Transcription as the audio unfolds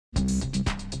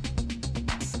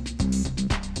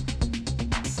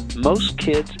Most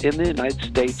kids in the United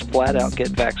States flat out get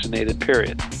vaccinated,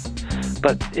 period.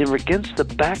 But against the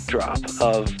backdrop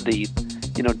of the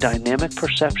dynamic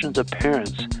perceptions of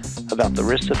parents about the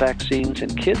risks of vaccines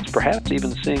and kids perhaps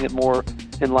even seeing it more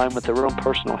in line with their own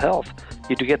personal health,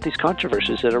 you do get these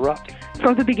controversies that erupt.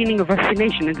 From the beginning of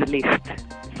vaccination, at least,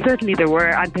 certainly there were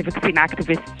anti-vaccine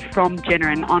activists from Jenner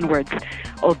and onwards,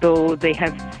 although they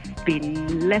have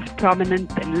been less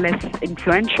prominent and less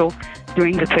influential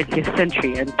during the 20th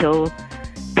century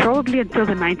probably until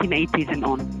the 1980s and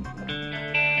on.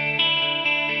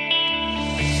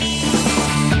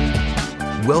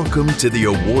 Welcome to the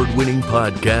award-winning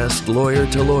podcast Lawyer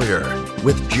to Lawyer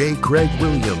with J. Craig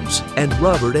Williams and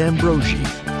Robert Ambrogi,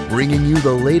 bringing you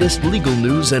the latest legal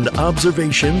news and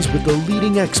observations with the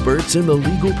leading experts in the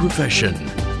legal profession.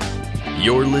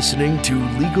 You're listening to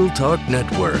Legal Talk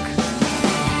Network.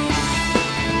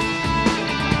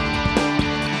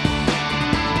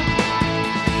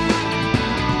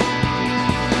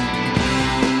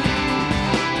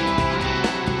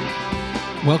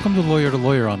 Welcome to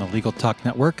Lawyer on the Legal Talk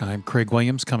Network. I'm Craig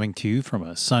Williams, coming to you from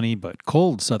a sunny but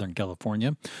cold Southern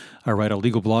California. I write a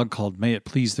legal blog called May It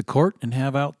Please the Court and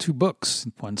have out two books.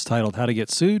 One's titled How to Get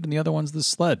Sued and the other one's The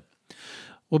Sled.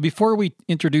 Well, before we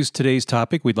introduce today's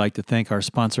topic, we'd like to thank our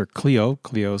sponsor, Clio.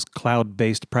 Clio's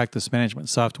cloud-based practice management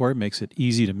software makes it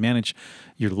easy to manage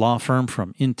your law firm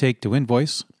from intake to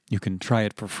invoice. You can try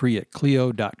it for free at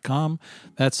Clio.com.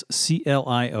 That's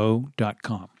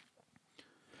CLIO.com.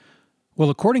 Well,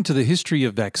 according to the History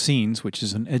of Vaccines, which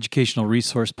is an educational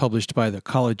resource published by the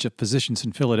College of Physicians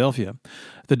in Philadelphia,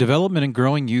 the development and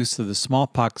growing use of the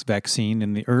smallpox vaccine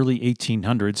in the early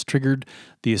 1800s triggered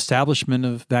the establishment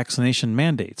of vaccination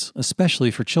mandates, especially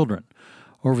for children.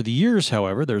 Over the years,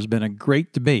 however, there's been a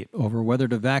great debate over whether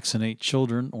to vaccinate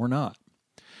children or not.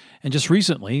 And just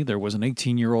recently, there was an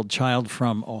 18-year-old child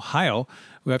from Ohio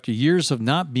who, after years of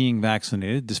not being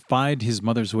vaccinated, defied his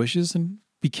mother's wishes and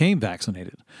became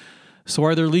vaccinated. So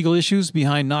are there legal issues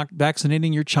behind not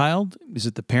vaccinating your child? Is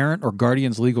it the parent or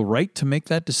guardian's legal right to make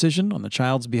that decision on the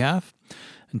child's behalf?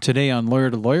 And today on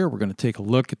Lawyer to Lawyer, we're going to take a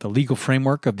look at the legal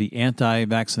framework of the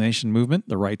anti-vaccination movement,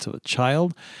 the rights of the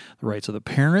child, the rights of the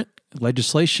parent,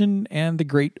 legislation, and the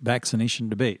great vaccination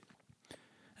debate.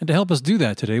 And to help us do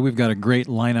that today, we've got a great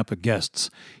lineup of guests.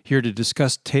 Here to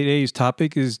discuss today's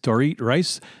topic is Dorit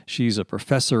Rice. She's a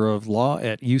professor of law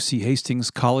at UC Hastings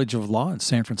College of Law in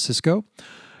San Francisco.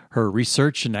 Her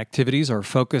research and activities are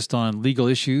focused on legal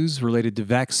issues related to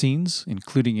vaccines,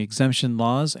 including exemption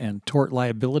laws and tort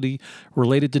liability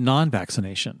related to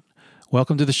non-vaccination.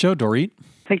 Welcome to the show, Dorit.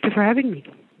 Thank you for having me.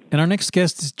 And our next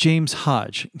guest is James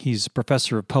Hodge. He's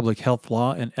professor of public health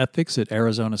law and ethics at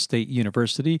Arizona State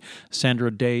University, Sandra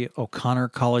Day O'Connor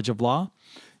College of Law.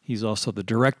 He's also the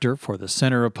director for the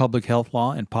Center of Public Health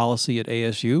Law and Policy at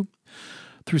ASU.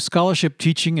 Through scholarship,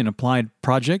 teaching, and applied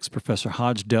projects, Professor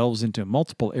Hodge delves into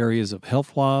multiple areas of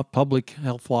health law, public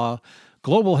health law,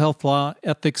 global health law,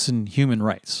 ethics, and human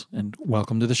rights. And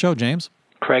welcome to the show, James.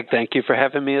 Craig, thank you for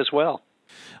having me as well.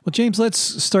 Well, James, let's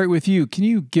start with you. Can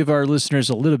you give our listeners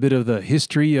a little bit of the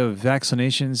history of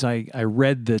vaccinations? I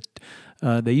read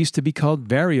that they used to be called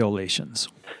variolations.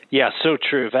 Yeah, so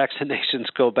true. Vaccinations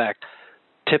go back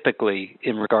typically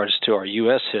in regards to our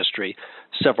U.S. history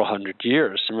several hundred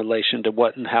years in relation to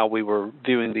what and how we were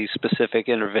viewing these specific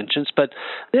interventions, but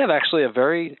they have actually a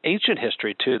very ancient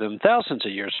history to them. Thousands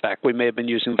of years back, we may have been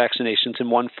using vaccinations in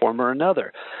one form or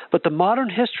another, but the modern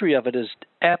history of it has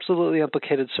absolutely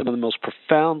implicated some of the most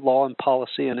profound law and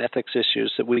policy and ethics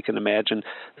issues that we can imagine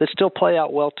that still play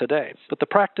out well today. But the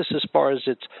practice, as far as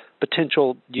its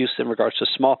potential use in regards to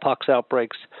smallpox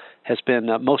outbreaks, has been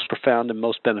most profound and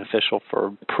most beneficial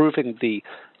for proving the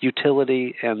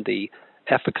utility and the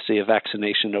efficacy of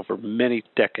vaccination over many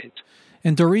decades.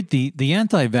 And Dorit, the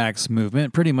anti-vax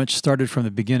movement pretty much started from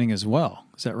the beginning as well.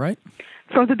 Is that right?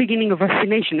 From the beginning of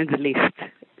vaccination, at least.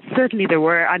 Certainly there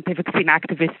were anti-vaccine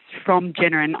activists from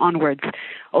Jenner and onwards,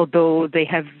 although they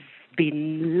have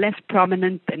been less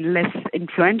prominent and less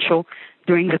influential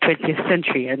during the 20th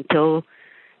century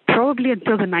probably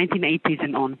until the 1980s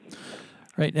and on.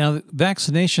 Right. Now,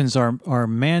 vaccinations are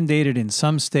mandated in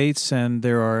some states, and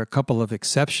there are a couple of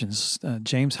exceptions.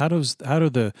 James, how do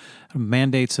the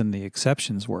mandates and the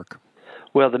exceptions work?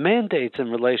 Well, the mandates in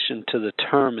relation to the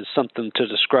term is something to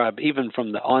describe even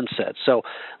from the onset. So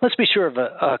let's be sure of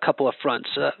a couple of fronts.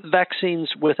 Vaccines,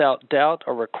 without doubt,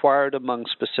 are required among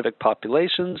specific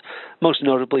populations, most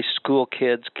notably school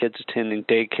kids, kids attending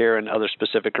daycare, and other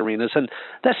specific arenas. And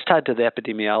that's tied to the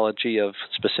epidemiology of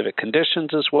specific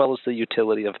conditions as well as the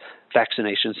utility of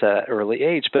vaccinations at an early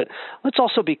age. But let's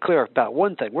also be clear about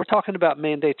one thing. We're talking about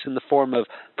mandates in the form of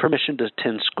permission to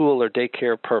attend school or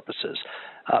daycare purposes.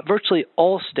 Virtually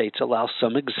all states allow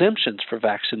some exemptions for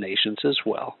vaccinations as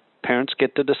well. Parents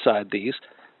get to decide these.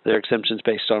 There are exemptions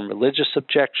based on religious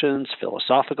objections,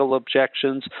 philosophical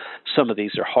objections. Some of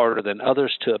these are harder than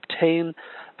others to obtain,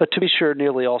 but to be sure,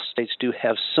 nearly all states do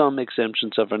have some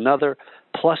exemptions of another,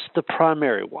 plus the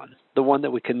primary one, the one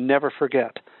that we can never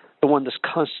forget, the one that's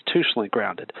constitutionally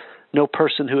grounded. No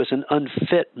person who is an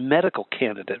unfit medical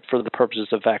candidate for the purposes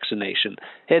of vaccination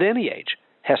at any age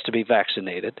has to be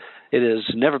vaccinated. It has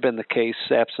never been the case,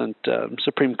 absent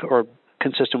Supreme or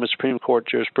consistent with Supreme Court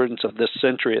jurisprudence of this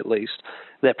century at least,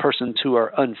 that persons who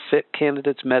are unfit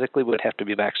candidates medically would have to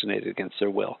be vaccinated against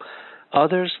their will.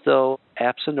 Others, though,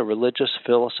 absent a religious,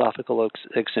 philosophical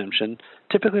exemption,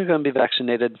 typically are going to be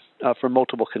vaccinated for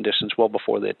multiple conditions well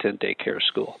before they attend daycare or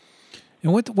school.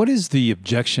 And what is the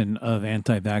objection of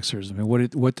anti-vaxxers? I mean,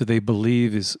 what do they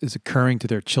believe is occurring to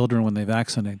their children when they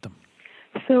vaccinate them?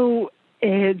 So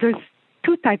there's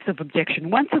two types of objection.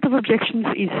 One set of objections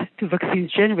is to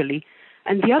vaccines generally,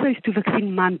 and the other is to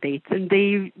vaccine mandates, and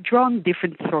they draw on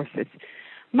different sources.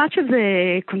 Much of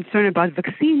the concern about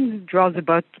vaccines draws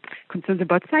about concerns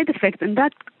about side effects, and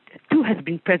that too has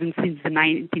been present since the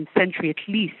 19th century at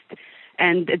least.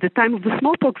 And at the time of the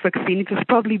smallpox vaccine, it was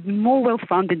probably more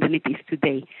well-founded than it is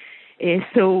today.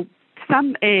 So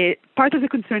some part of the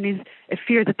concern is a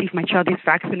fear that if my child is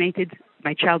vaccinated,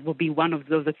 my child will be one of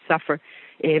those that suffer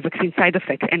vaccine side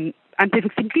effects. And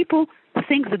anti-vaccine people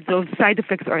think that those side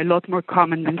effects are a lot more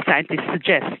common than scientists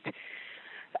suggest.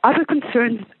 Other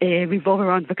concerns revolve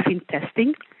around vaccine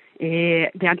testing.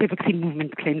 The anti-vaccine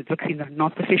movement claims vaccines are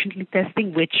not sufficiently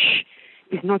testing, which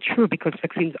is not true because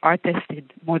vaccines are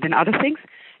tested more than other things.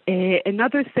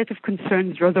 Another set of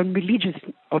concerns draws on religious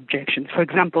objections, for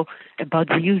example, about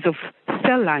the use of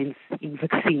cell lines in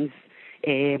vaccines.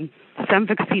 Some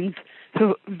vaccines,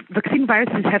 so vaccine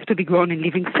viruses have to be grown in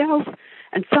living cells,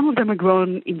 and some of them are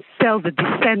grown in cells that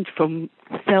descend from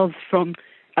cells from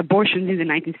abortions in the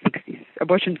 1960s.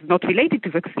 Abortions not related to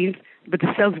vaccines, but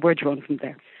the cells were drawn from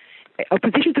there.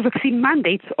 Opposition to vaccine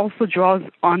mandates also draws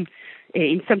on,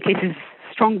 in some cases,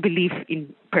 strong belief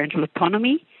in parental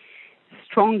autonomy,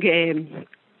 strong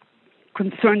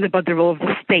concerns about the role of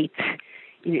the state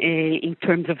in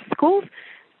terms of schools,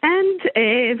 and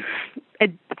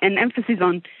an emphasis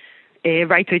on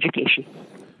right to education.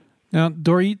 Now,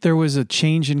 Dorit, there was a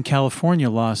change in California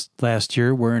last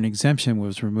year where an exemption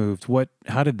was removed.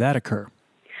 How did that occur?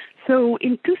 So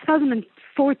in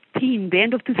 2014, the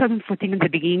end of 2014 and the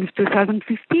beginning of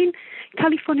 2015,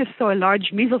 California saw a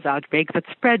large measles outbreak that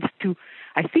spread to,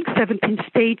 I think, 17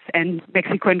 states and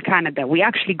Mexico and Canada. We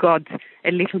actually got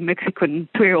a little Mexican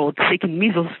 2-year-old sick in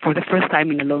measles for the first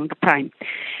time in a long time.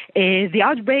 The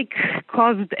outbreak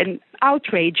caused an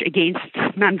outrage against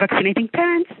non-vaccinating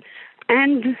parents,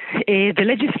 and the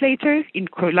legislature, in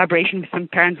collaboration with some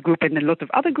parents group and a lot of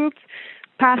other groups,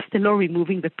 passed a law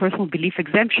removing the personal belief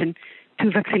exemption to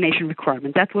vaccination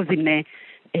requirement. That was in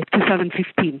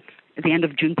 2015, at the end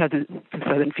of June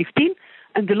 2015,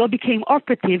 and the law became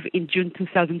operative in June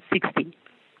 2016.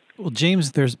 Well,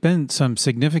 James, there's been some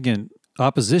significant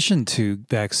opposition to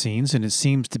vaccines, and it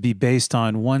seems to be based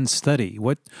on one study.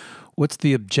 What's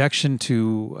the objection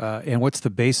to, and what's the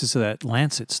basis of that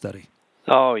Lancet study?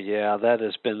 Oh, yeah, that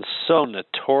has been so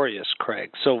notorious,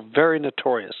 Craig, so very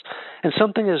notorious. And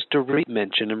something as Dorit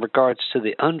mentioned in regards to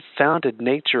the unfounded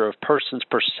nature of persons'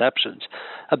 perceptions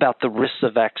about the risks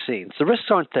of vaccines. The risks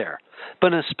aren't there.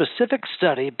 But in a specific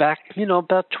study back,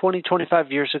 about 20,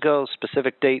 25 years ago,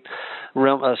 specific date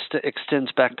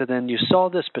extends back to then, you saw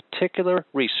this particular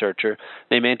researcher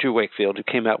named Andrew Wakefield who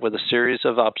came out with a series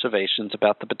of observations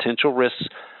about the potential risks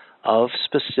of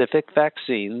specific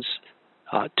vaccines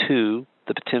to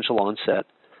the potential onset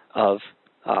of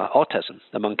autism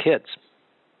among kids.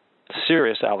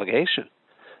 Serious allegation,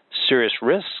 serious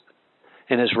risk.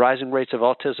 And as rising rates of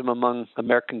autism among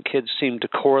American kids seem to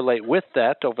correlate with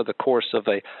that over the course of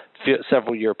a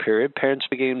several-year period, parents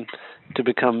began to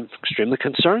become extremely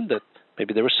concerned that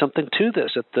maybe there was something to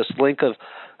this, that this link of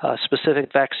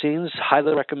specific vaccines,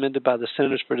 highly recommended by the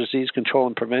Centers for Disease Control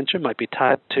and Prevention, might be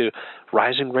tied to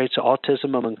rising rates of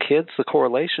autism among kids. The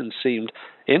correlation seemed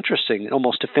interesting,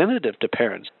 almost definitive to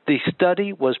parents. The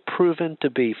study was proven to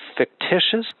be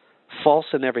fictitious, false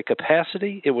in every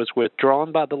capacity. It was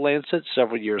withdrawn by the Lancet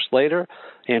several years later.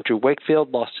 Andrew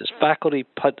Wakefield lost his faculty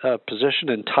position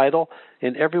and title.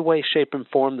 In every way, shape, and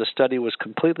form, the study was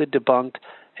completely debunked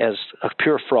as a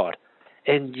pure fraud.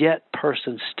 And yet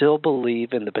persons still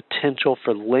believe in the potential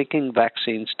for linking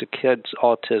vaccines to kids'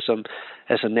 autism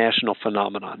as a national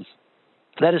phenomenon.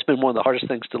 That has been one of the hardest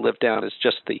things to live down, is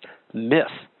just the myth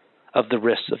of the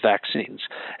risks of vaccines.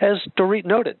 As Dorit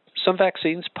noted, some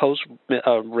vaccines pose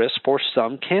risk for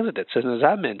some candidates. And as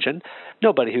I mentioned,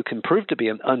 nobody who can prove to be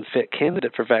an unfit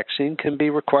candidate for vaccine can be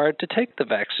required to take the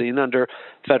vaccine under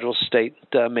federal state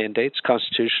mandates,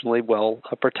 constitutionally well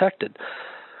protected.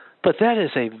 But that is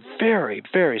a very,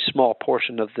 very small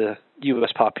portion of the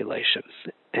U.S. population.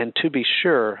 And to be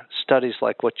sure, studies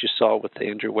like what you saw with the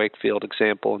Andrew Wakefield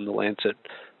example in the Lancet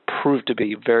proved to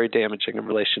be very damaging in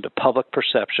relation to public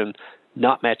perception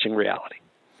not matching reality.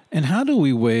 And how do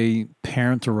we weigh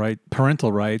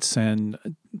parental rights and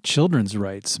children's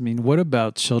rights? I mean, what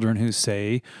about children who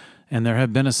say, and there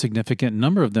have been a significant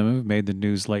number of them who've made the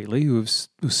news lately, who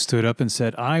stood up and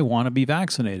said, I want to be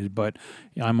vaccinated, but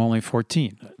I'm only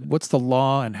 14. What's the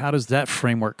law, and how does that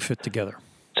framework fit together?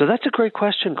 So that's a great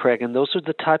question, Craig, and those are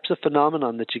the types of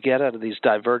phenomenon that you get out of these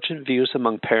divergent views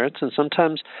among parents, and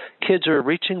sometimes kids are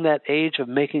reaching that age of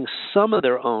making some of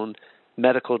their own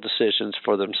medical decisions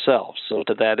for themselves. So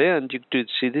to that end, you do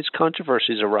see these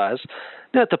controversies arise.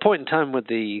 Now, at the point in time where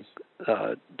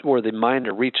the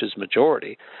minor reaches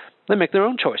majority, they make their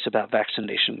own choice about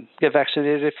vaccination. Get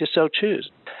vaccinated if you so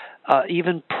choose.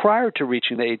 Even prior to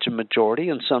reaching the age of majority,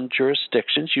 in some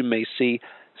jurisdictions, you may see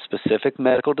specific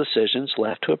medical decisions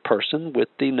left to a person with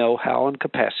the know-how and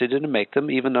capacity to make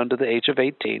them, even under the age of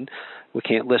 18. We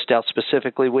can't list out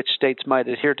specifically which states might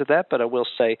adhere to that, but I will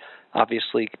say,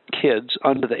 obviously, kids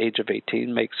under the age of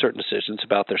 18 make certain decisions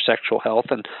about their sexual health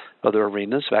and other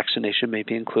arenas. Vaccination may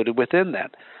be included within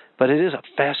that. But it is a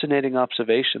fascinating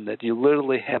observation that you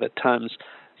literally have at times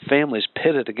families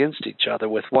pitted against each other,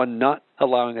 with one not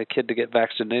allowing a kid to get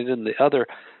vaccinated and the other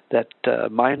that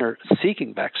minor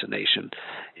seeking vaccination.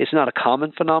 It's not a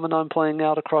common phenomenon playing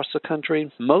out across the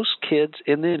country. Most kids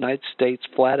in the United States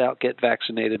flat out get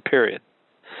vaccinated, period.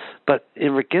 But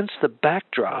against the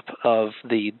backdrop of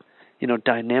the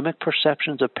dynamic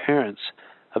perceptions of parents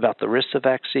about the risks of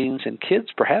vaccines, and kids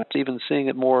perhaps even seeing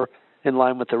it more in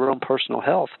line with their own personal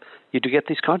health, you do get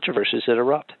these controversies that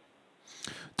erupt.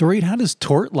 Dorit, how does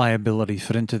tort liability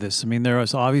fit into this? I mean, there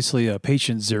was obviously a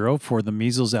patient zero for the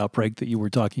measles outbreak that you were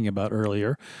talking about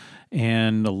earlier,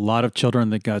 and a lot of children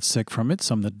that got sick from it,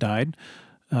 some that died.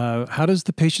 How does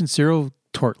the patient zero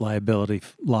tort liability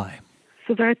lie?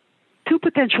 So there are two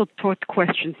potential tort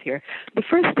questions here. The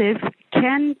first is,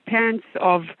 can parents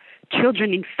of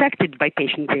children infected by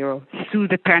patient zero sue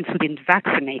the parents who didn't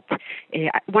vaccinate?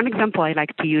 One example I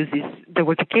like to use is there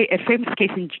was a famous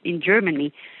case in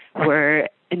Germany where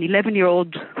an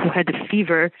 11-year-old who had a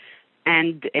fever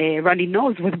and a runny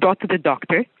nose was brought to the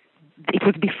doctor. It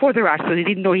was before the rash, so they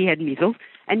didn't know he had measles,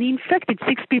 and he infected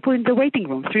 6 people in the waiting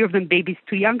room, 3 of them babies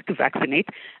too young to vaccinate,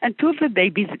 and 2 of the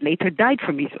babies later died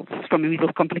from a measles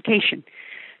complication.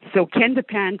 So can the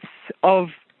parents of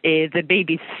the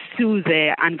babies sue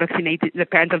the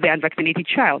parents of the unvaccinated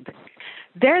child?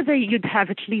 You'd have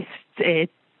at least 2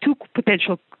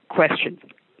 potential questions,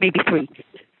 maybe 3.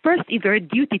 First, is there a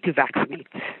duty to vaccinate?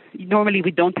 Normally,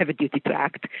 we don't have a duty to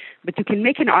act, but you can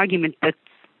make an argument that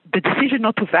the decision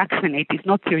not to vaccinate is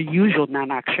not your usual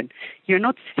non-action. You're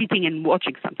not sitting and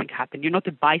watching something happen. You're not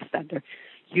a bystander.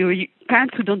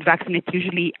 Parents who don't vaccinate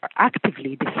usually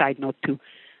actively decide not to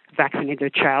vaccinate their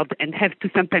child and have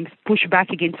to sometimes push back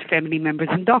against family members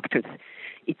and doctors.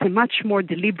 It's a much more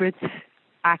deliberate,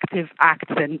 active act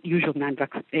than usual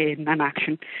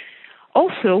non-action.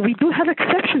 Also, we do have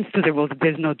exceptions to the rule that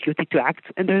there's no duty to act,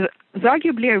 and there's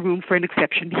arguably a room for an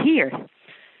exception here.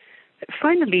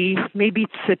 Finally, maybe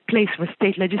it's a place where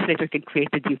state legislature can create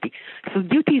a duty. So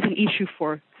duty is an issue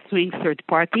for suing third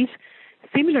parties.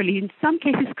 Similarly, in some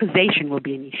cases, causation will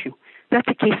be an issue. That's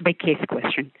a case-by-case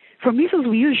question. For measles,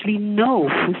 we usually know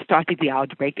who started the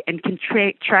outbreak and can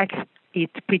track it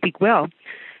pretty well.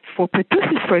 For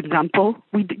pertussis, for example,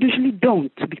 we usually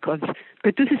don't, because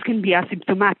pertussis can be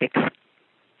asymptomatic.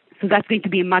 So that's going to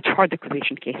be a much harder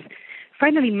causation case.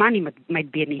 Finally, money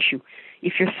might be an issue.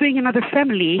 If you're suing another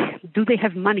family, do they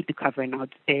have money to cover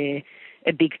a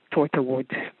big tort award?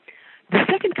 The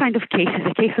second kind of case is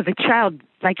a case of a child,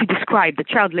 like you described. The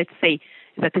child, let's say,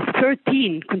 that is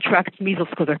 13, contracts measles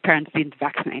because their parents didn't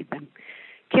vaccinate them.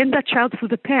 Can that child sue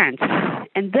the parents?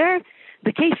 And there,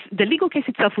 the legal case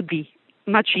itself would be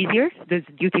much easier. There's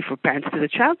a duty for parents to the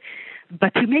child,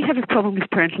 but you may have a problem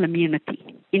with parental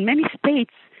immunity. In many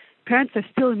states, parents are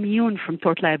still immune from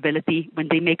tort liability when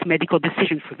they make medical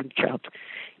decisions for the child.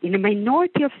 In a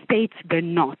minority of states, they're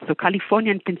not. So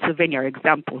California and Pennsylvania are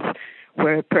examples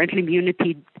where parental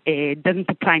immunity doesn't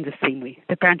apply in the same way.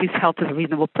 The parent is held to a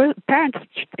reasonable parent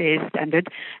standard,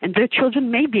 and their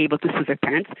children may be able to sue their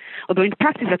parents, although in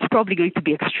practice that's probably going to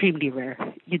be extremely rare.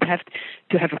 You'd have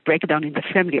to have a breakdown in the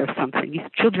family or something. These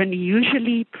children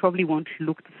usually probably won't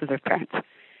look to sue their parents,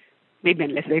 maybe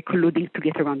unless they're colluding to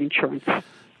get around insurance.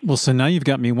 Well, so now you've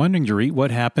got me wondering, Dorit, what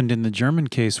happened in the German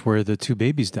case where the 2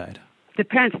 babies died? The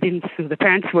parents didn't sue. The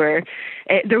parents were,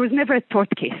 there was never a tort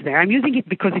case there. I'm using it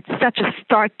because it's such a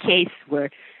stark case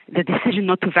where the decision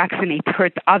not to vaccinate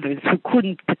hurt others who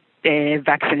couldn't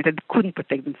vaccinate and couldn't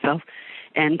protect themselves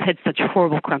and had such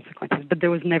horrible consequences. But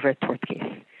there was never a tort case.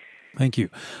 Thank you.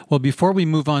 Well, before we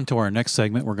move on to our next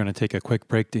segment, we're going to take a quick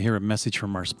break to hear a message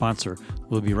from our sponsor.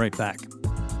 We'll be right back.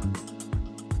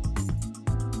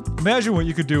 Imagine what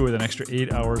you could do with an extra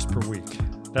 8 hours per week.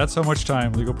 That's how much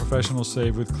time legal professionals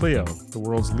save with Clio, the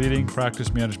world's leading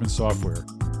practice management software.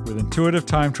 With intuitive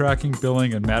time tracking,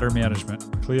 billing, and matter management,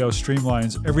 Clio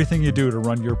streamlines everything you do to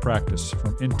run your practice,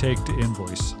 from intake to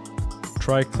invoice.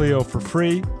 Try Clio for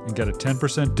free and get a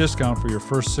 10% discount for your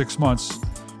first 6 months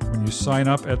when you sign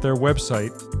up at their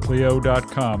website,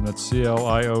 Clio.com, that's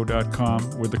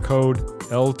CLIO.com, with the code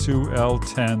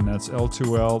L2L10, that's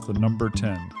L2L, the number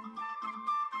 10.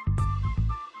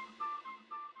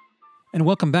 And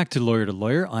welcome back to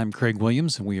Lawyer. I'm Craig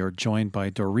Williams, and we are joined by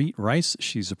Dorit Rice.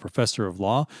 She's a professor of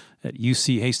law at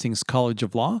UC Hastings College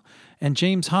of Law, and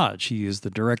James Hodge. He is the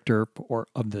director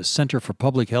of the Center for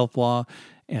Public Health Law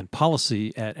and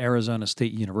Policy at Arizona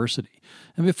State University.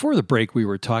 And before the break, we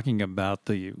were talking about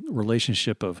the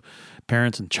relationship of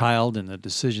parents and child and the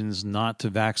decisions not to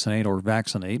vaccinate or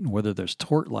vaccinate and whether there's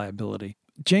tort liability.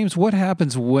 James, what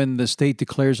happens when the state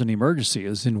declares an emergency,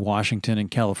 as in Washington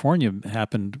and California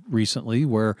happened recently,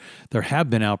 where there have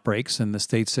been outbreaks and the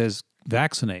state says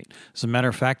vaccinate? As a matter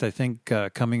of fact, I think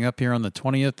coming up here on the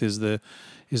 20th is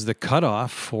the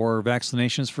cutoff for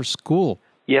vaccinations for school.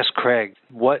 Yes, Craig.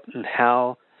 What and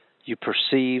how you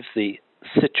perceive the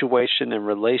situation in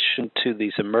relation to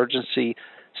these emergency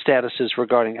statuses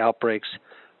regarding outbreaks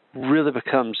really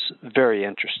becomes very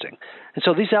interesting. And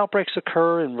so these outbreaks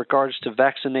occur in regards to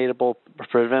vaccinatable,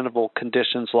 preventable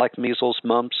conditions like measles,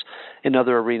 mumps, and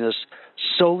other arenas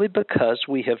solely because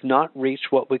we have not reached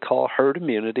what we call herd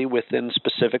immunity within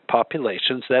specific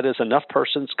populations. That is, enough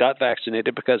persons got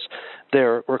vaccinated because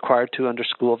they're required to under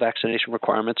school vaccination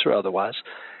requirements or otherwise.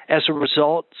 As a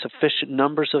result, sufficient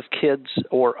numbers of kids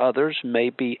or others may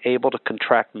be able to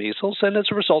contract measles, and as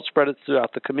a result, spread it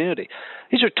throughout the community.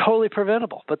 These are totally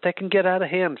preventable, but they can get out of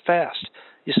hand fast.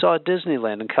 You saw at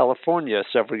Disneyland in California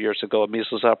several years ago a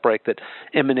measles outbreak that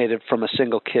emanated from a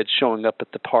single kid showing up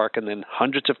at the park, and then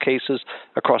hundreds of cases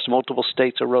across multiple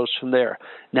states arose from there.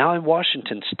 Now in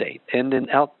Washington State and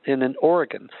in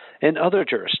Oregon and other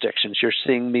jurisdictions, you're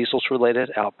seeing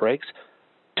measles-related outbreaks,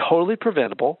 totally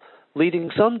preventable,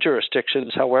 leading some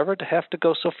jurisdictions, however, to have to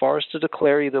go so far as to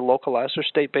declare either localized or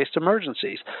state-based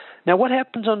emergencies. Now, what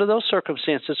happens under those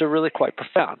circumstances are really quite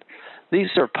profound. These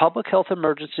are public health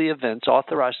emergency events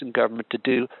authorizing government to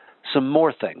do some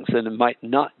more things than it might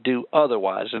not do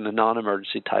otherwise in a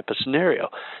non-emergency type of scenario.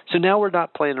 So now we're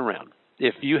not playing around.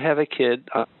 If you have a kid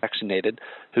unvaccinated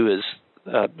who is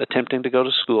attempting to go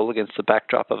to school against the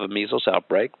backdrop of a measles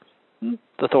outbreak, the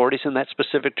authorities in that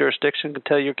specific jurisdiction can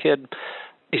tell your kid,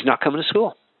 he's not coming to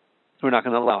school. We're not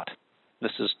going to allow it.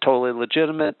 This is totally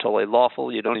legitimate, totally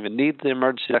lawful. You don't even need the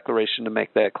emergency declaration to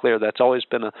make that clear. That's always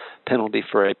been a penalty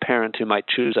for a parent who might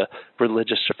choose a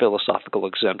religious or philosophical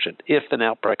exemption. If an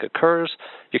outbreak occurs,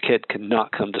 your kid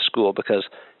cannot come to school because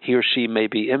he or she may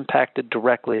be impacted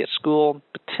directly at school,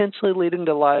 potentially leading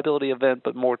to a liability event,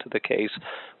 but more to the case,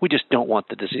 we just don't want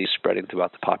the disease spreading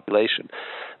throughout the population.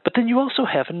 But then you also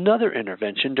have another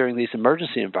intervention during these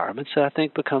emergency environments that I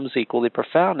think becomes equally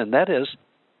profound, and that is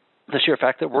the sheer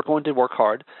fact that we're going to work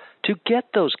hard to get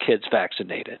those kids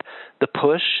vaccinated. The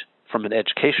push from an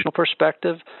educational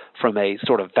perspective, from a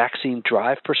sort of vaccine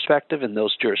drive perspective in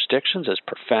those jurisdictions is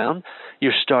profound.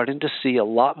 You're starting to see a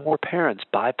lot more parents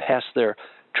bypass their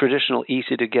traditional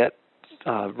easy-to-get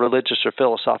religious or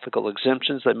philosophical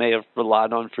exemptions they may have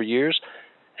relied on for years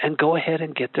and go ahead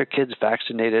and get their kids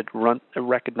vaccinated,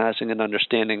 recognizing and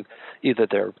understanding either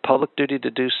their public duty to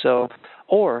do so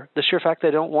or the sheer fact they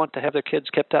don't want to have their kids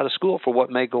kept out of school for what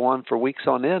may go on for weeks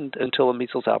on end until a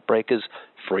measles outbreak is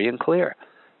free and clear.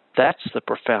 That's the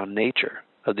profound nature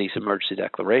of these emergency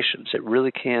declarations. It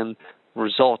really can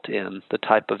result in the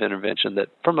type of intervention that,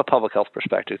 from a public health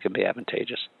perspective, can be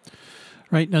advantageous.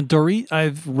 Right. Now, Dorit,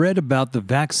 I've read about the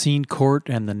Vaccine Court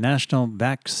and the National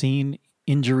Vaccine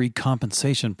Injury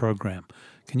Compensation Program.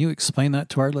 Can you explain that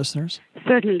to our listeners?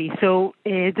 Certainly. So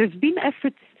there's been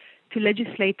efforts to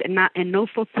legislate a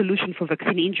no-fault solution for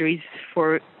vaccine injuries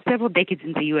for several decades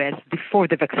in the U.S. before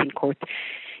the Vaccine Court.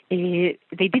 They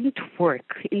didn't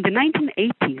work. In the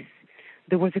 1980s,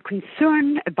 there was a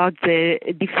concern about the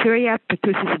diphtheria,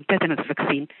 pertussis, and tetanus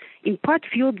vaccine, in part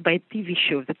fueled by a TV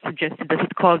show that suggested that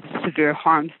it caused severe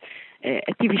harms,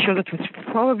 a TV show that was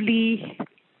probably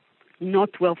not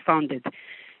well-founded.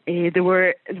 There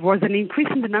was an increase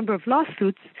in the number of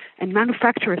lawsuits, and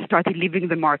manufacturers started leaving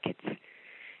the market.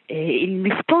 In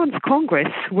response,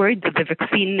 Congress, worried that the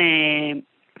vaccine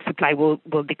supply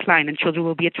will decline and children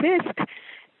will be at risk,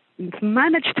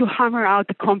 managed to hammer out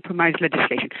a compromise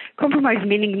legislation. Compromise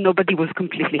meaning nobody was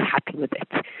completely happy with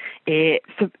it.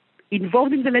 So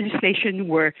involved in the legislation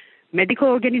were medical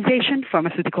organizations,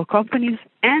 pharmaceutical companies,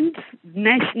 and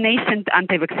nascent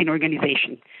anti-vaccine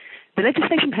organizations. The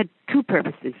legislation had two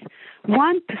purposes.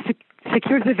 One, to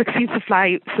secure the vaccine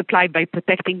supply by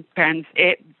protecting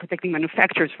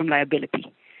manufacturers from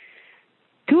liability.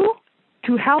 Two,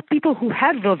 to help people who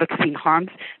have the vaccine harms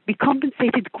be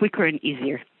compensated quicker and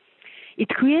easier.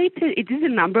 It did a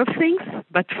number of things,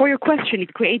 but for your question,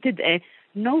 it created a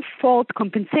no-fault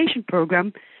compensation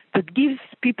program that gives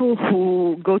people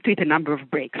who go to it a number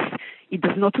of breaks. It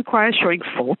does not require showing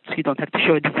fault. You don't have to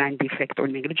show a design defect or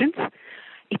negligence.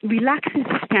 It relaxes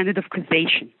the standard of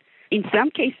causation. In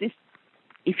some cases,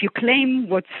 if you claim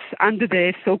what's under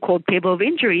the so-called table of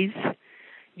injuries,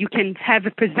 you can have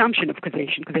a presumption of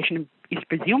causation. Causation is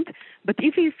presumed. But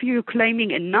if you're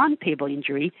claiming a non-table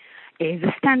injury,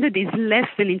 the standard is less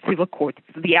than in civil court.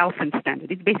 It's the Alfand standard.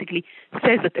 It basically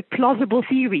says that a plausible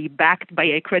theory backed by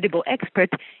a credible expert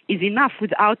is enough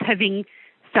without having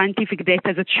scientific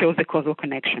data that shows a causal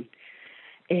connection.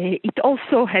 It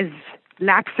also has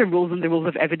laxer rules than the rules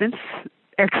of evidence.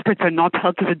 Experts are not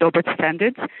held to the Doebert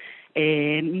standards.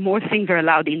 More things are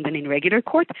allowed than in regular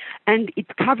court, and it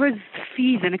covers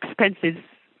fees and expenses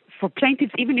for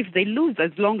plaintiffs even if they lose,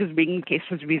 as long as the case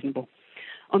was reasonable.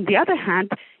 On the other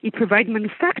hand, it provides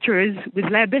manufacturers with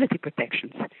liability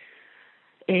protections.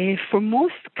 For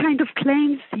most kind of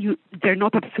claims, they're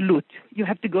not absolute. You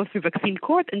have to go through vaccine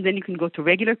court, and then you can go to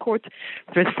regular court.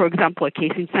 There's, for example, a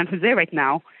case in San Jose right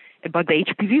now about the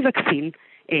HPV vaccine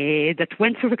that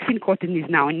went through vaccine court and is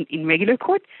now in regular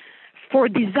court. For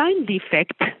design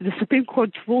defect, the Supreme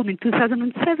Court ruled in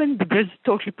 2007 that there's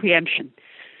total preemption,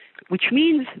 which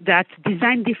means that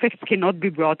design defects cannot be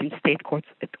brought in state courts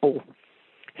at all.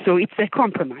 So it's a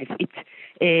compromise.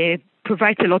 It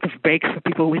provides a lot of breaks for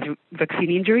people with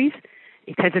vaccine injuries.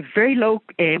 It has a very low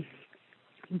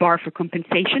bar for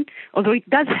compensation, although it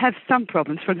does have some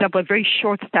problems. For example, a very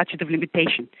short statute of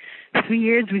limitation, 3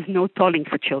 years with no tolling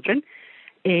for children.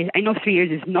 I know 3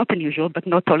 years is not unusual, but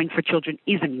no tolling for children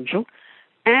is unusual.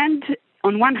 And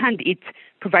on one hand, it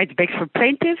provides breaks for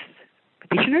plaintiffs,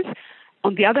 petitioners.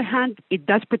 On the other hand, it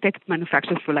does protect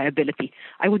manufacturers for liability.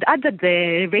 I would add that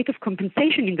the rate of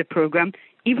compensation in the program,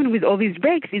 even with all these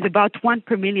breaks, is about 1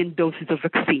 per million doses of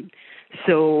vaccine.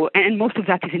 So, and most of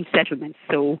that is in settlements.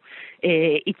 So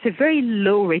it's a very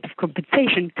low rate of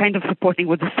compensation, kind of supporting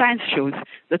what the science shows,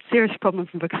 that serious problems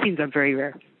with vaccines are very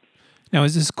rare. Now,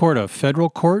 is this court a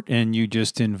federal court and you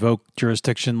just invoke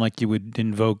jurisdiction like you would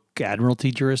invoke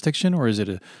admiralty jurisdiction, or is it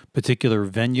a particular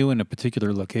venue in a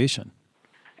particular location?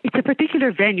 It's a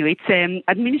particular venue. It's an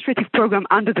administrative program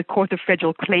under the Court of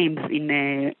Federal Claims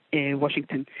in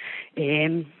Washington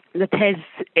that has,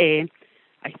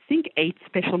 I think, 8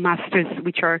 special masters,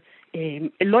 which are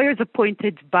lawyers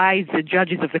appointed by the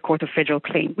judges of the Court of Federal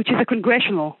Claims, which is a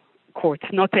congressional court,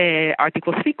 not an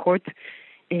Article 3 court.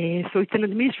 So it's an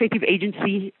administrative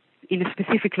agency in a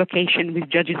specific location with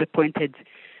judges appointed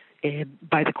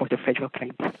by the Court of Federal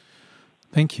Claims.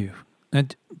 Thank you.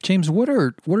 And James, what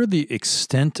are the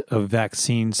extent of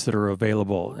vaccines that are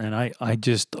available? And I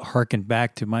just hearken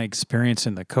back to my experience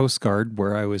in the Coast Guard,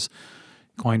 where I was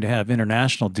going to have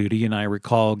international duty, and I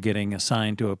recall getting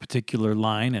assigned to a particular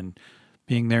line and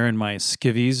being there in my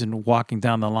skivvies and walking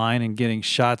down the line and getting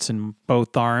shots in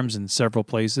both arms in several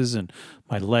places and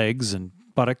my legs and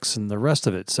buttocks and the rest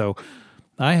of it. So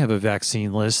I have a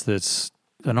vaccine list that's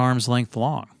an arm's length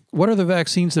long. What are the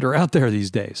vaccines that are out there these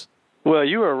days? Well,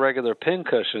 you are a regular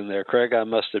pincushion there, Craig, I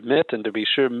must admit. And to be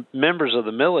sure, members of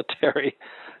the military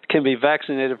can be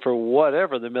vaccinated for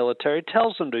whatever the military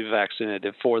tells them to be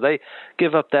vaccinated for. They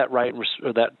give up that right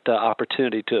or that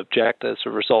opportunity to object as a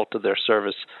result of their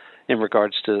service in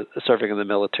regards to serving in the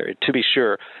military. To be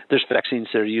sure, there's vaccines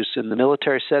that are used in the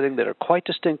military setting that are quite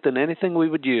distinct than anything we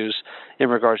would use in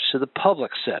regards to the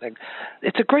public setting.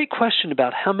 It's a great question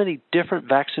about how many different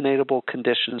vaccinatable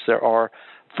conditions there are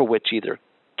for which either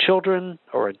children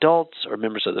or adults or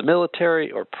members of the military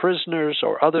or prisoners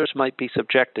or others might be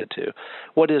subjected to.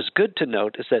 What is good to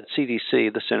note is that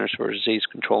CDC, the Centers for Disease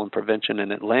Control and Prevention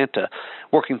in Atlanta,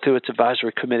 working through its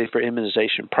Advisory Committee for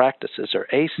Immunization Practices, or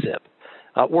ACIP,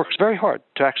 works very hard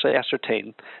to actually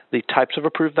ascertain the types of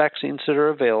approved vaccines that are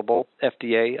available.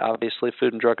 FDA, obviously,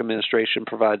 Food and Drug Administration,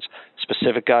 provides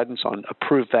specific guidance on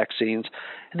approved vaccines.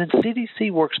 And then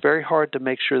CDC works very hard to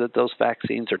make sure that those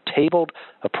vaccines are tabled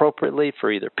appropriately for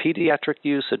either pediatric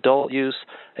use, adult use,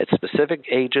 at specific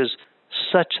ages,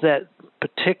 such that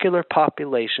particular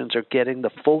populations are getting the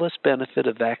fullest benefit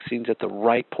of vaccines at the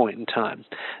right point in time.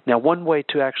 Now, one way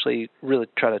to actually really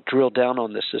try to drill down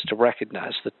on this is to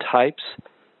recognize the types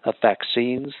of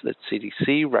vaccines that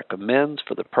CDC recommends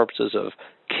for the purposes of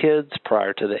kids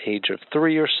prior to the age of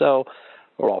 3 or so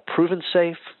are all proven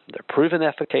safe, they're proven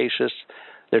efficacious,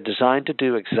 they're designed to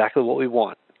do exactly what we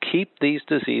want, keep these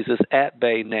diseases at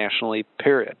bay nationally,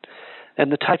 period. And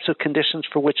the types of conditions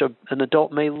for which an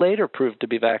adult may later prove to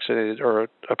be vaccinated or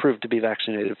approved to be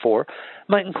vaccinated for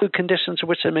might include conditions for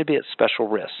which they may be at special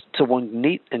risk. So one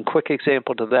neat and quick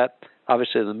example to that,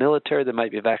 obviously in the military, they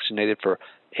might be vaccinated for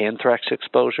anthrax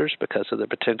exposures because of the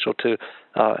potential to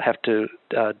have to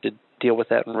deal with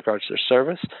that in regards to their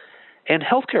service. And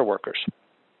healthcare workers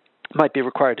might be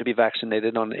required to be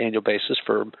vaccinated on an annual basis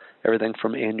for everything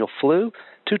from annual flu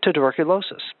to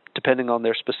tuberculosis, depending on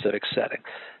their specific setting.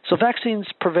 So vaccines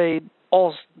pervade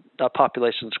all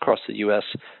populations across the U.S.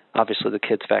 Obviously, the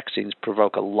kids' vaccines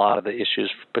provoke a lot of the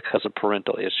issues because of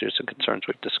parental issues and concerns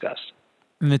we've discussed.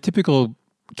 And the typical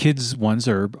kids' ones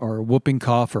are whooping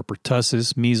cough or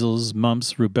pertussis, measles,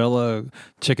 mumps, rubella,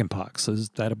 chickenpox. Is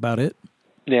that about it?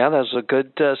 Yeah, that's a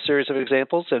good series of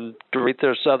examples, and Dorit,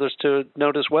 there's others to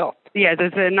note as well. Yeah,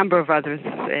 there's a number of others.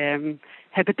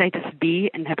 Hepatitis B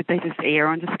and hepatitis A are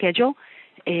on the schedule.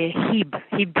 Hib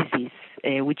disease,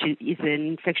 which is an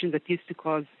infection that used to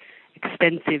cause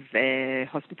expensive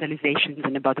hospitalizations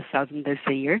and about 1,000 deaths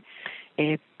a year.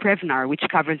 Prevnar, which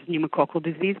covers pneumococcal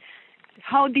disease.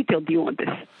 How detailed do you want this?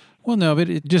 Well, no,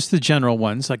 but just the general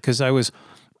ones, because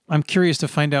I'm curious to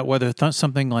find out whether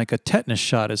something like a tetanus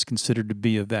shot is considered to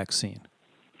be a vaccine.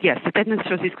 Yes, the tetanus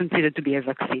shot is considered to be a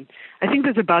vaccine. I think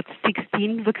there's about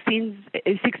 16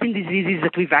 diseases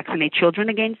that we vaccinate children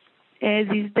against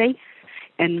these days.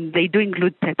 And they do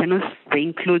include tetanus. They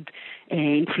include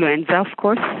influenza, of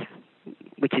course,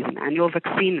 which is an annual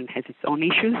vaccine and has its own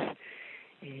issues.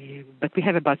 But we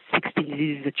have about 16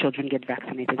 diseases that children get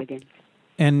vaccinated against.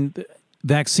 And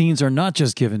vaccines are not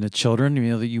just given to children.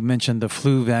 You mentioned the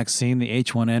flu vaccine, the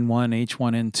H1N1,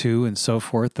 H1N2, and so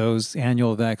forth. Those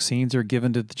annual vaccines are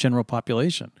given to the general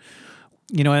population.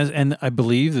 And I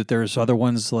believe that there's other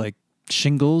ones like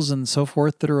shingles and so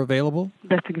forth that are available?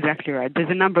 That's exactly right. There's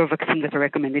a number of vaccines that are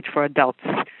recommended for adults,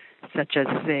 such as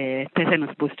the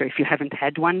tetanus booster. If you haven't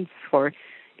had one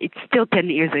it's still 10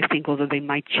 years, I think, although they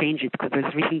might change it because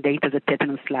there's recent data that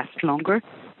tetanus lasts longer.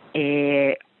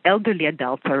 Elderly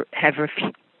adults have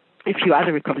a few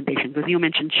other recommendations. As you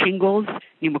mentioned, shingles,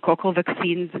 pneumococcal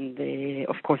vaccines, and,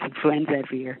 of course, influenza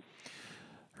every year.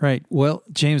 Right. Well,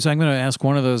 James, I'm going to ask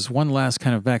one last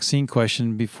kind of vaccine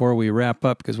question before we wrap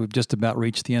up, because we've just about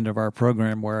reached the end of our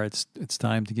program where it's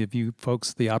time to give you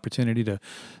folks the opportunity to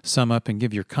sum up and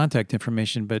give your contact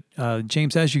information. But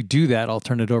James, as you do that, I'll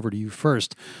turn it over to you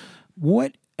first.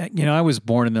 I was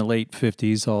born in the late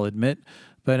 50s, I'll admit,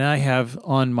 but I have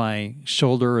on my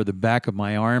shoulder or the back of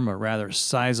my arm a rather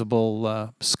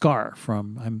sizable scar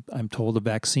from, I'm told, a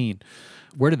vaccine.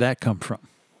 Where did that come from?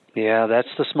 Yeah, that's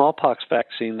the smallpox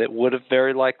vaccine that would have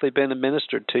very likely been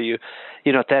administered to you.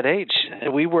 At that age,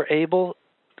 we were able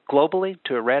globally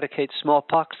to eradicate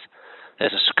smallpox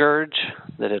as a scourge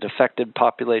that had affected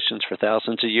populations for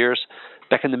thousands of years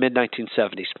back in the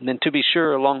mid-1970s. And to be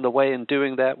sure, along the way in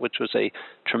doing that, which was a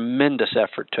tremendous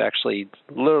effort to actually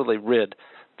literally rid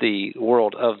the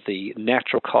world of the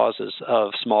natural causes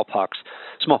of smallpox.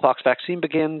 Smallpox vaccine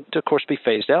began to, of course, be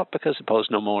phased out because it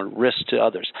posed no more risk to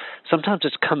others. Sometimes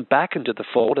it's come back into the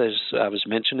fold, as I was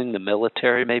mentioning, the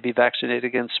military may be vaccinated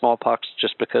against smallpox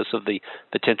just because of the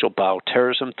potential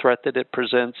bioterrorism threat that it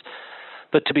presents.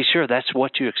 But to be sure, that's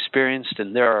what you experienced,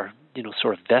 and there are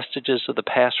sort of vestiges of the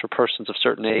past for persons of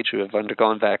certain age who have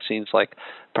undergone vaccines like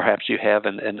perhaps you have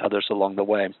and others along the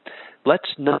way. Let's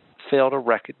not fail to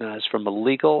recognize from a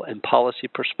legal and policy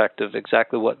perspective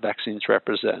exactly what vaccines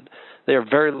represent. They are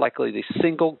very likely the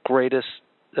single greatest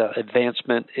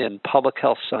advancement in public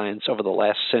health science over the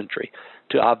last century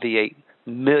to obviate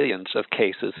millions of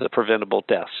cases of preventable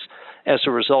deaths. As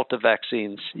a result of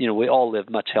vaccines, we all live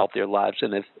much healthier lives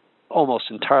and have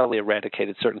almost entirely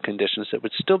eradicated certain conditions that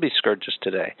would still be scourges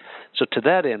today. So to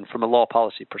that end, from a law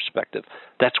policy perspective,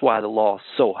 that's why the law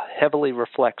so heavily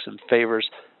reflects and favors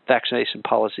vaccination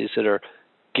policies that are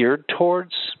geared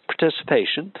towards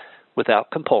participation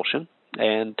without compulsion.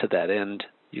 And to that end,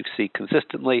 you see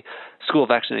consistently school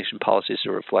vaccination policies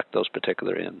that reflect those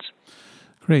particular ends.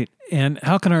 Great. And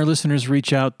how can our listeners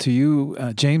reach out to you,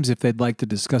 James, if they'd like to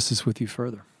discuss this with you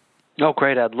further? Oh,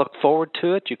 great. I'd look forward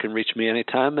to it. You can reach me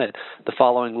anytime at the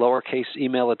following lowercase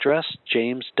email address,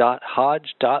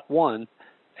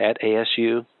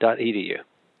 james.hodge.1@asu.edu.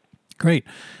 Great.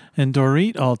 And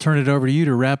Dorit, I'll turn it over to you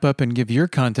to wrap up and give your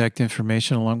contact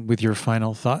information along with your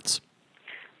final thoughts.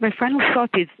 My final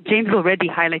thought is, James already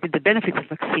highlighted the benefits of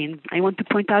vaccines. I want to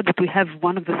point out that we have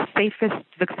one of the safest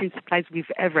vaccine supplies we've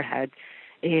ever had.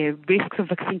 Risks of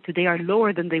vaccine today are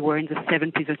lower than they were in the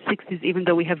 70s or 60s, even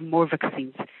though we have more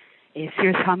vaccines.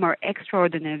 Serious harm are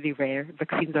extraordinarily rare.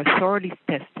 Vaccines are thoroughly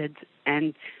tested,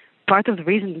 and part of the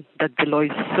reason that the law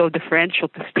is so differential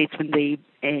to states when they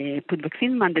put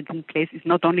vaccine mandates in place is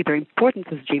not only their importance,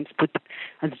 as James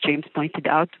pointed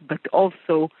out, but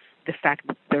also the fact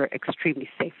that they're extremely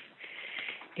safe.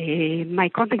 My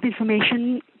contact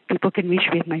information, people can reach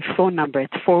me at my phone number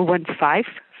at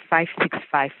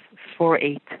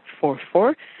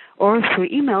 415-565-4844, or through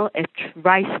email at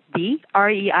reissd,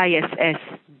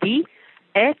 REISSD,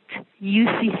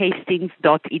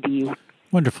 @uchastings.edu.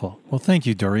 Wonderful. Well, thank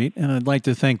you, Dorit. And I'd like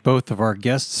to thank both of our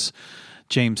guests,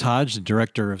 James Hodge, the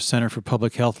Director of Center for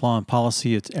Public Health Law and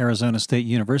Policy at Arizona State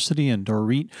University, and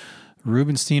Dorit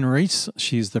Rubenstein-Reis.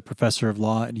 She's the Professor of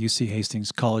Law at UC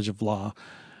Hastings College of Law.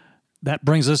 That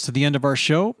brings us to the end of our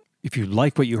show. If you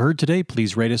like what you heard today,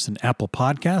 please rate us in Apple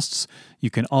Podcasts.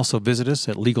 You can also visit us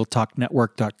at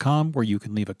LegalTalkNetwork.com, where you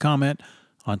can leave a comment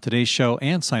on today's show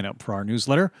and sign up for our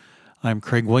newsletter. I'm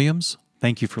Craig Williams.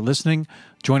 Thank you for listening.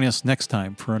 Join us next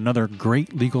time for another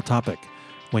great legal topic.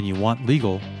 When you want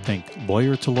legal, think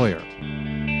lawyer to lawyer.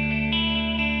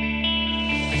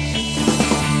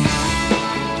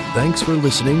 Thanks for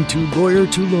listening to Lawyer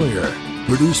to Lawyer,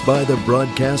 produced by the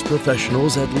broadcast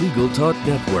professionals at Legal Talk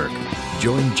Network.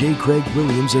 Join J. Craig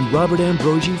Williams and Robert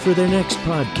Ambrogi for their next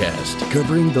podcast,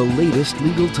 covering the latest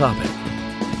legal topic.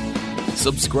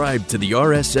 Subscribe to the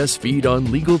RSS feed on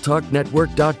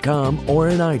LegalTalkNetwork.com or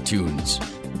in iTunes.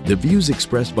 The views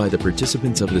expressed by the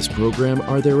participants of this program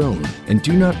are their own and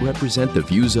do not represent the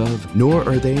views of, nor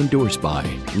are they endorsed by,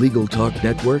 Legal Talk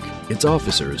Network, its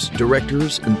officers,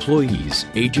 directors, employees,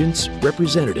 agents,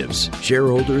 representatives,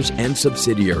 shareholders, and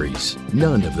subsidiaries.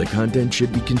 None of the content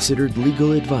should be considered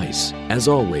legal advice. As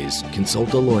always,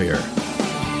 consult a lawyer.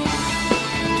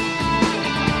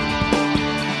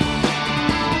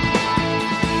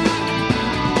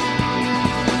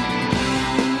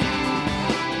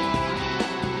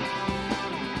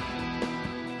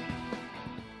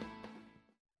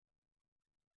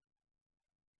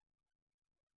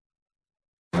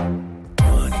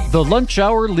 The Lunch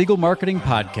Hour Legal Marketing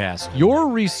Podcast, your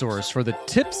resource for the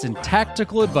tips and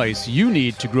tactical advice you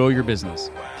need to grow your business.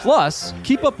 Plus,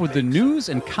 keep up with the news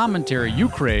and commentary you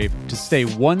crave to stay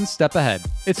one step ahead.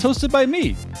 It's hosted by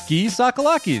me, Guy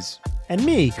Sakalakis. And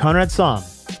me, Conrad Som.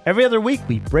 Every other week,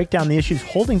 we break down the issues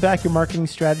holding back your marketing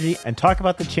strategy and talk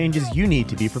about the changes you need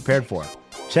to be prepared for.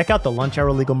 Check out the Lunch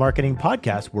Hour Legal Marketing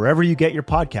Podcast wherever you get your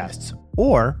podcasts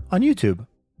or on YouTube.